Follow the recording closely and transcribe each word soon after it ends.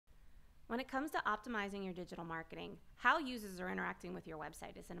When it comes to optimizing your digital marketing, how users are interacting with your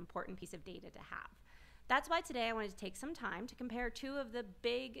website is an important piece of data to have. That's why today I wanted to take some time to compare two of the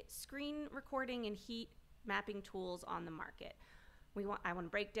big screen recording and heat mapping tools on the market. I want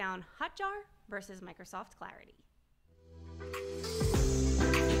to break down Hotjar versus Microsoft Clarity.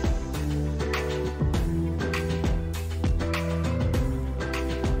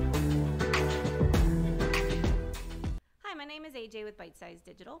 Hi, my name is AJ with Bite Size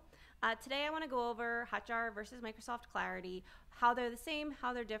Digital. Today I want to go over Hotjar versus Microsoft Clarity, how they're the same,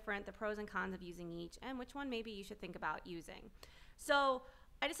 how they're different, the pros and cons of using each, and which one maybe you should think about using. So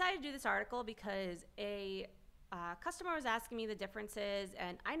I decided to do this article because a customer was asking me the differences,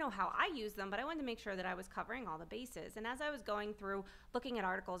 and I know how I use them, but I wanted to make sure that I was covering all the bases. And as I was going through looking at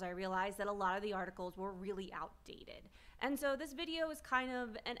articles, I realized that a lot of the articles were really outdated. And so this video is kind of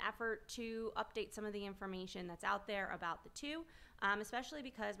an effort to update some of the information that's out there about the two, especially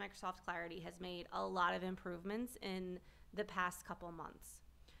because Microsoft Clarity has made a lot of improvements in the past couple months.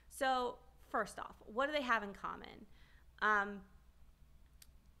 So first off, what do they have in common?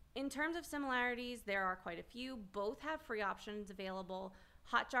 In terms of similarities, there are quite a few. Both have free options available.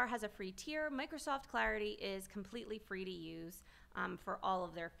 Hotjar has a free tier. Microsoft Clarity is completely free to use for all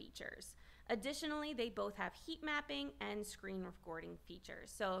of their features. Additionally, they both have heat mapping and screen recording features.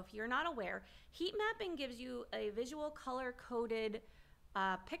 So if you're not aware, heat mapping gives you a visual color-coded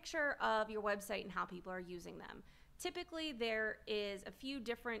picture of your website and how people are using them. Typically, there is a few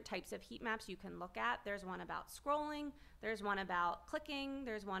different types of heat maps you can look at. There's one about scrolling, there's one about clicking,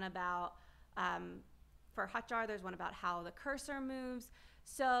 there's one about, for Hotjar, there's one about how the cursor moves.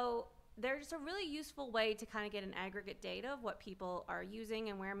 So there's a really useful way to kind of get an aggregate data of what people are using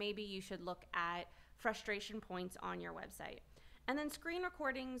and where maybe you should look at frustration points on your website. And then screen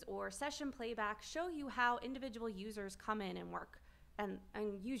recordings or session playback show you how individual users come in and work and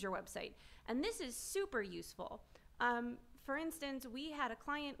use your website. And this is super useful. For instance, we had a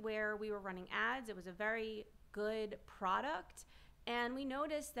client where we were running ads. It was a very good product, and we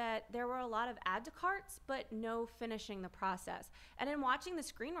noticed that there were a lot of add to carts, but no finishing the process. And in watching the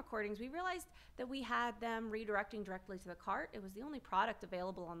screen recordings, we realized that we had them redirecting directly to the cart. It was the only product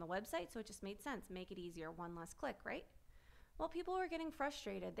available on the website, so it just made sense. Make it easier, one less click, right? Well, people were getting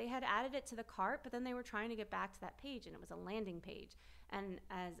frustrated. They had added it to the cart, but then they were trying to get back to that page, and it was a landing page. And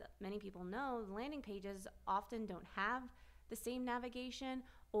as many people know, landing pages often don't have the same navigation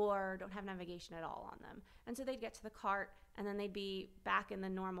or don't have navigation at all on them. And so they'd get to the cart, and then they'd be back in the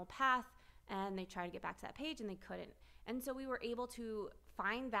normal path, and they try to get back to that page, and they couldn't. And so we were able to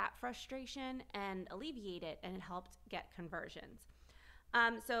find that frustration and alleviate it, and it helped get conversions.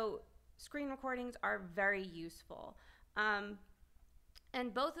 So screen recordings are very useful.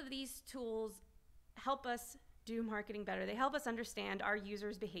 And both of these tools help us do marketing better. They help us understand our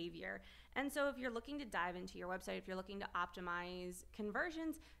users' behavior. And so if you're looking to dive into your website, if you're looking to optimize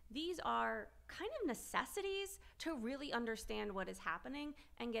conversions, these are kind of necessities to really understand what is happening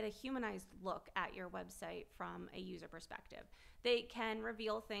and get a humanized look at your website from a user perspective. They can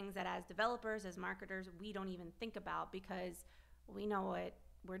reveal things that as developers, as marketers, we don't even think about because we know what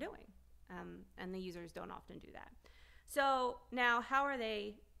we're doing. And the users don't often do that. So now, how are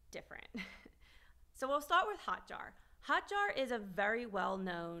they different? So we'll start with Hotjar. Hotjar is a very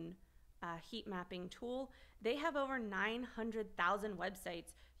well-known heat mapping tool. They have over 900,000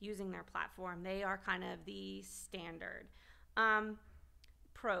 websites using their platform. They are kind of the standard.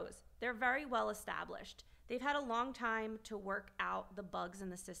 Pros, they're very well established. They've had a long time to work out the bugs in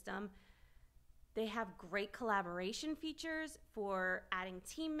the system. They have great collaboration features for adding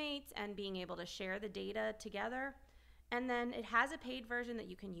teammates and being able to share the data together. And then it has a paid version that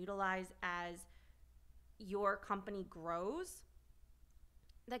you can utilize as your company grows.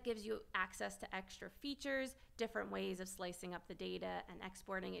 That gives you access to extra features, different ways of slicing up the data and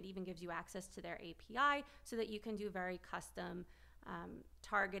exporting. It even gives you access to their API so that you can do very custom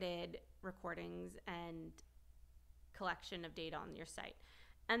targeted recordings and collection of data on your site.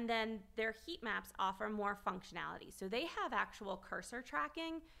 And then their heat maps offer more functionality. So they have actual cursor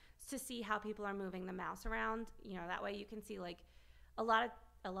tracking to see how people are moving the mouse around. You know, that way you can see, like, a lot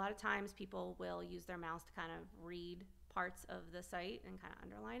of times people will use their mouse to kind of read parts of the site and kind of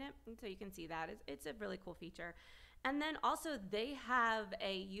underline it. And so you can see that. It's a really cool feature. And then also they have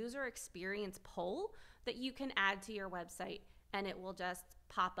a user experience poll that you can add to your website, and it will just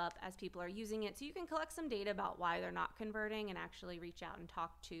pop up as people are using it. So you can collect some data about why they're not converting and actually reach out and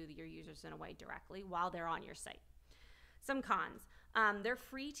talk to your users in a way directly while they're on your site. Some cons. Their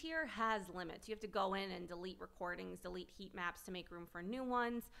free tier has limits. You have to go in and delete recordings, delete heat maps to make room for new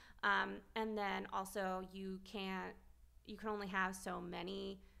ones. And then also you can only have so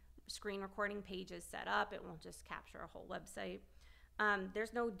many screen recording pages set up. It won't just capture a whole website.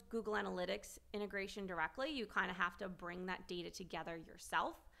 There's no Google Analytics integration directly. You kind of have to bring that data together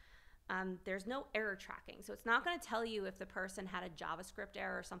yourself. There's no error tracking. So it's not going to tell you if the person had a JavaScript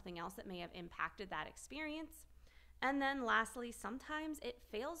error or something else that may have impacted that experience. And then lastly, sometimes it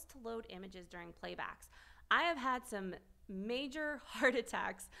fails to load images during playbacks. I have had some major heart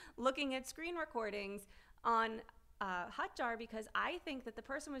attacks looking at screen recordings on Hotjar because I think that the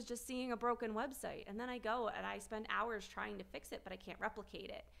person was just seeing a broken website, and then I go and I spend hours trying to fix it, but I can't replicate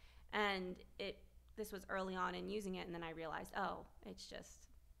it. And this was early on in using it, and then I realized, oh,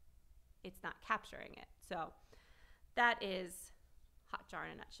 it's not capturing it. So that is Hotjar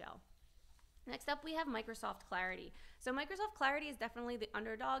in a nutshell. Next up, we have Microsoft Clarity. So Microsoft Clarity is definitely the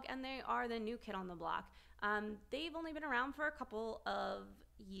underdog, and they are the new kid on the block. They've only been around for a couple of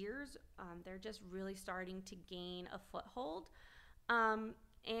years. They're just really starting to gain a foothold,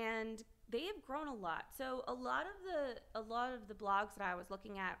 and they have grown a lot. So a lot of the blogs that I was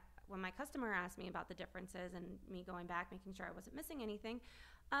looking at when my customer asked me about the differences and me going back, making sure I wasn't missing anything,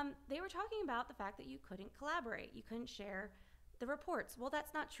 they were talking about the fact that you couldn't collaborate, you couldn't share the reports. Well,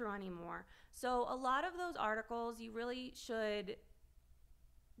 that's not true anymore. So a lot of those articles, you really should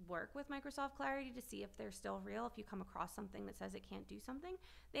work with Microsoft Clarity to see if they're still real. If you come across something that says it can't do something,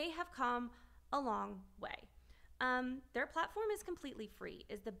 they have come a long way. Their platform is completely free,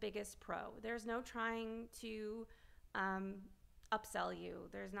 is the biggest pro. There's no trying to upsell you.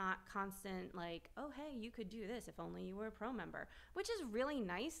 There's not constant like, oh, hey, you could do this if only you were a pro member, which is really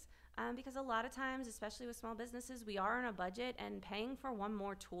nice. Because a lot of times, especially with small businesses, we are on a budget, and paying for one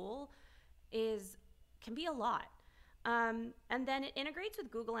more tool can be a lot. And then it integrates with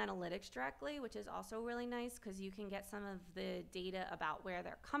Google Analytics directly, which is also really nice because you can get some of the data about where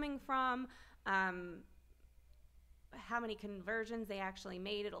they're coming from, how many conversions they actually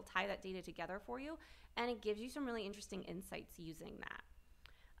made. It'll tie that data together for you, and it gives you some really interesting insights using that.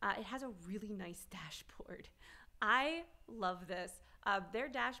 It has a really nice dashboard. I love this. Their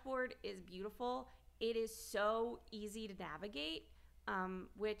dashboard is beautiful. It is so easy to navigate,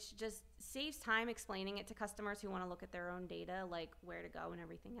 which just saves time explaining it to customers who want to look at their own data, like where to go and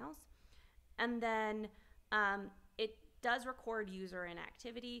everything else. And then it does record user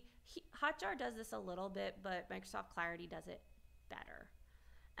inactivity. Hotjar does this a little bit, but Microsoft Clarity does it better.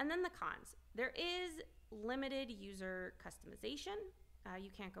 And then the cons. There is limited user customization.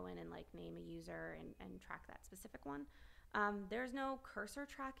 You can't go in and like name a user and track that specific one. There's no cursor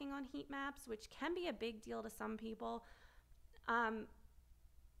tracking on heat maps, which can be a big deal to some people. I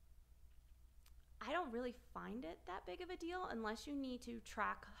don't really find it that big of a deal unless you need to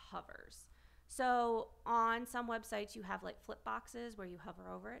track hovers. So on some websites, you have like flip boxes where you hover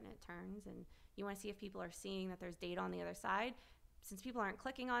over it and it turns, and you want to see if people are seeing that there's data on the other side. Since people aren't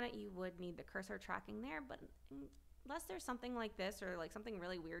clicking on it, you would need the cursor tracking there, but unless there's something like this or like something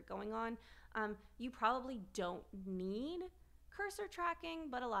really weird going on, you probably don't need cursor tracking,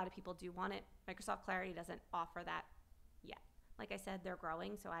 but a lot of people do want it. Microsoft Clarity doesn't offer that yet. Like I said, they're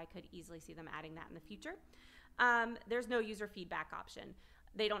growing, so I could easily see them adding that in the future. There's no user feedback option.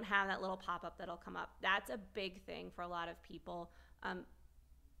 They don't have that little pop-up that'll come up. That's a big thing for a lot of people.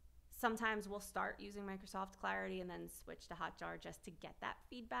 Sometimes we'll start using Microsoft Clarity and then switch to Hotjar just to get that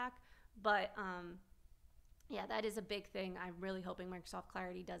feedback. But yeah, that is a big thing. I'm really hoping Microsoft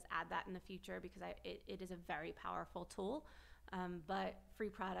Clarity does add that in the future because it is a very powerful tool. But free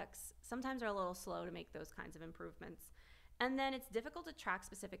products sometimes are a little slow to make those kinds of improvements. And then it's difficult to track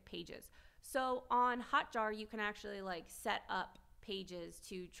specific pages. So on Hotjar, you can actually like set up pages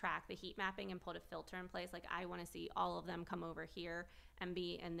to track the heat mapping and put a filter in place. Like I want to see all of them come over here and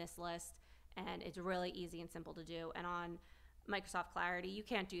be in this list. And it's really easy and simple to do. And on Microsoft Clarity, you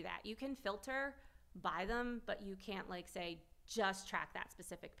can't do that. You can filter by them, but you can't like say just track that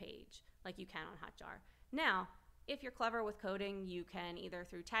specific page like you can on Hotjar. Now, if you're clever with coding, you can either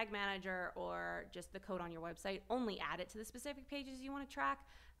through Tag Manager or just the code on your website only add it to the specific pages you want to track.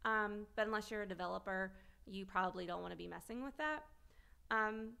 But unless you're a developer, you probably don't want to be messing with that.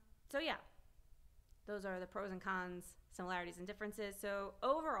 So yeah, those are the pros and cons, similarities and differences. So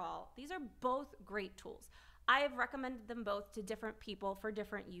overall, these are both great tools. I have recommended them both to different people for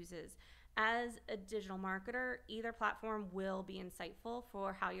different uses. As a digital marketer, either platform will be insightful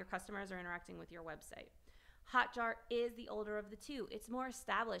for how your customers are interacting with your website. Hotjar is the older of the two. It's more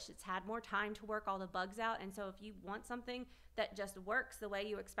established. It's had more time to work all the bugs out. And so if you want something that just works the way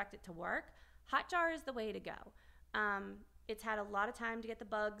you expect it to work, Hotjar is the way to go. It's had a lot of time to get the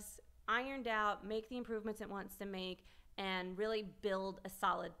bugs ironed out, make the improvements it wants to make, and really build a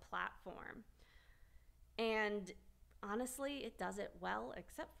solid platform. And honestly, it does it well,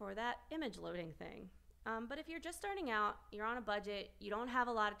 except for that image loading thing. But if you're just starting out, you're on a budget, you don't have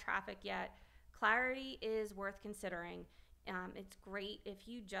a lot of traffic yet, Clarity is worth considering. It's great if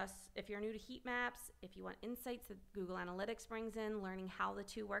you're new to heat maps, if you want insights that Google Analytics brings in, learning how the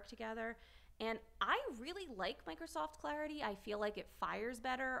two work together. And I really like Microsoft Clarity. I feel like it fires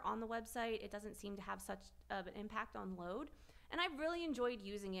better on the website. It doesn't seem to have such of an impact on load. And I've really enjoyed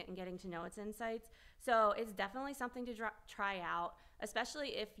using it and getting to know its insights. So it's definitely something to try out, especially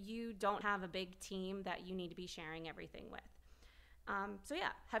if you don't have a big team that you need to be sharing everything with. So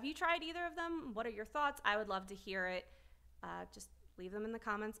yeah, have you tried either of them? What are your thoughts? I would love to hear it. Just leave them in the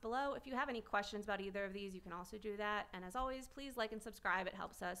comments below. If you have any questions about either of these, you can also do that. And as always, please like and subscribe. It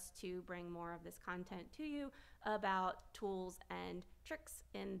helps us to bring more of this content to you about tools and tricks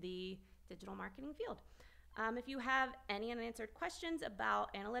in the digital marketing field. If you have any unanswered questions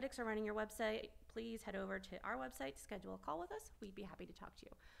about analytics or running your website, please head over to our website to schedule a call with us. We'd be happy to talk to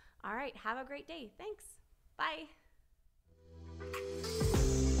you. All right, have a great day. Thanks. Bye.